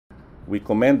We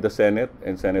commend the Senate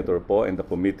and Senator Po and the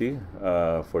committee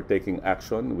for taking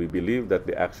action. We believe that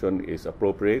the action is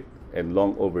appropriate and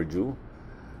long overdue.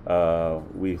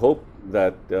 We hope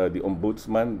that the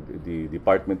Ombudsman, the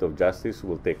Department of Justice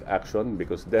will take action,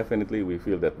 because definitely we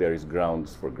feel that there is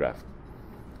grounds for graft,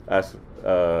 as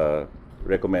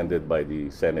recommended by the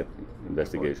Senate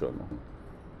investigation.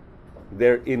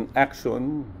 Their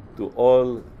inaction to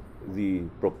all the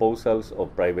proposals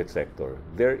of private sector,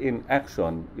 their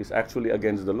inaction is actually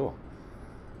against the law.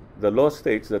 The law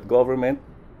states that government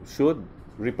should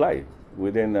reply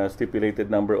within a stipulated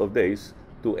number of days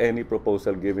to any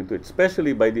proposal given to it,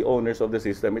 especially by the owners of the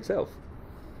system itself.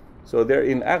 So their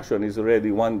inaction is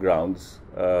already one grounds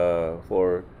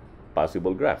for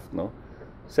possible graft. No?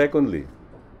 Secondly,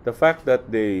 the fact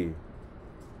that they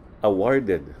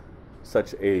awarded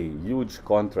such a huge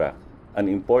contract, an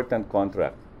important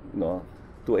contract,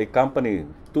 to a company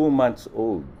 2 months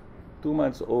old,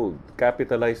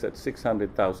 capitalized at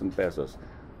 600,000 pesos.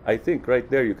 I think right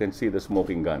there you can see the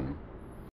smoking gun.